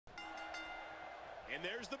And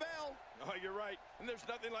there's the bell. Oh, you're right. And there's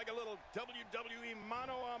nothing like a little WWE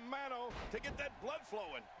mano-a-mano to get that blood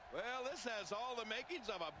flowing. Well, this has all the makings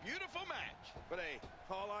of a beautiful match. But hey,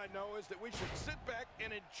 all I know is that we should sit back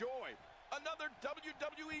and enjoy. Another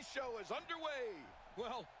WWE show is underway.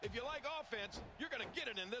 Well, if you like offense, you're going to get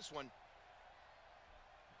it in this one.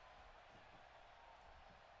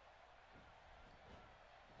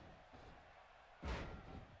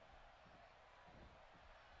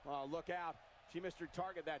 Oh, look out. She missed her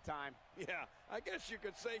target that time. Yeah, I guess you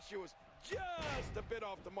could say she was just a bit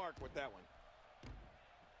off the mark with that one.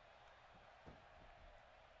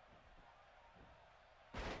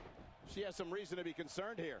 She has some reason to be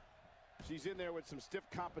concerned here. She's in there with some stiff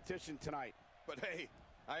competition tonight. But hey,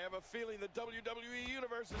 I have a feeling the WWE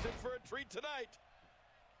Universe is in for a treat tonight.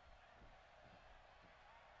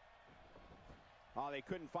 Oh, they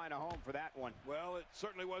couldn't find a home for that one. Well, it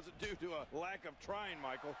certainly wasn't due to a lack of trying,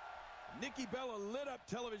 Michael. Nikki Bella lit up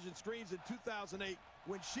television screens in 2008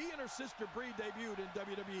 when she and her sister Brie debuted in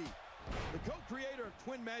WWE. The co-creator of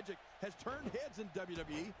Twin Magic has turned heads in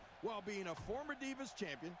WWE while being a former Divas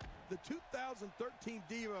champion, the 2013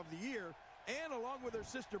 Diva of the Year, and along with her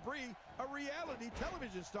sister Brie, a reality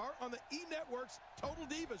television star on the E! Network's Total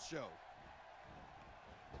Divas show.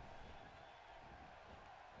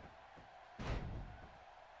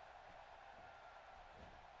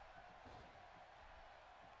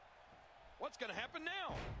 What's going to happen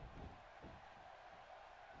now?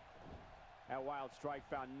 That wild strike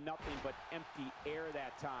found nothing but empty air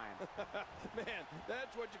that time. Man,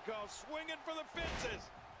 that's what you call swinging for the fences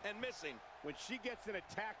and missing. When she gets in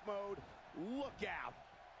attack mode, look out.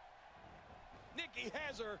 Nikki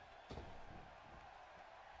has her.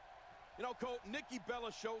 You know, Colt, Nikki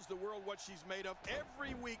Bella shows the world what she's made of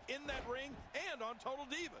every week in that ring and on Total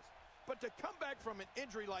Divas. But to come back from an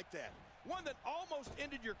injury like that, one that almost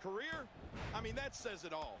ended your career, I mean, that says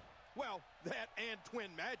it all. Well, that and Twin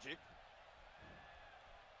Magic.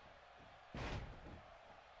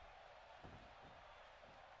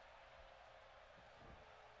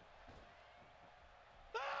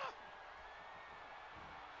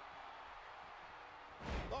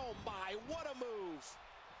 Oh my, what a move!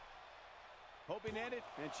 Hoping to end it,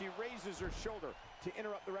 and she raises her shoulder to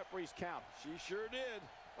interrupt the referee's count. She sure did.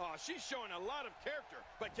 Oh, she's showing a lot of character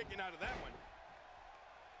by kicking out of that one.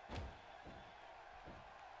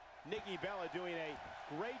 Nikki Bella doing a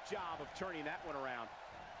great job of turning that one around.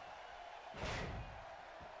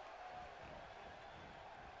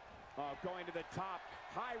 Oh, going to the top,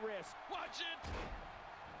 high risk. Watch it!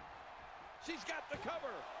 She's got the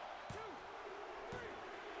cover. 2, 3.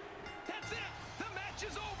 That's it! The match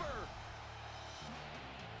is over!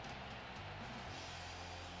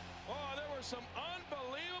 Oh, there were some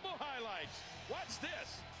unbelievable highlights. Watch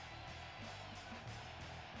this.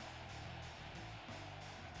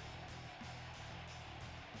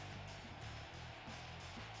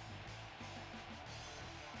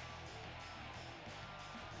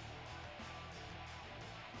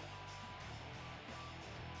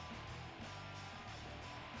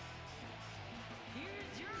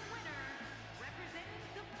 Here's your winner, representing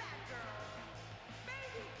the Bad Girls,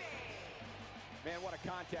 Babyface. Man, what a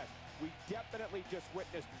contest. We definitely just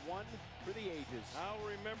witnessed one for the ages. I'll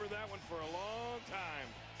remember that one for a long time.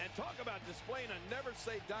 And talk about displaying a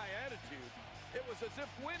never-say-die attitude. It was as if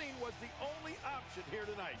winning was the only option here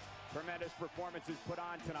tonight. Tremendous performances put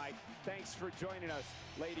on tonight. Thanks for joining us,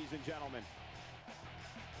 ladies and gentlemen.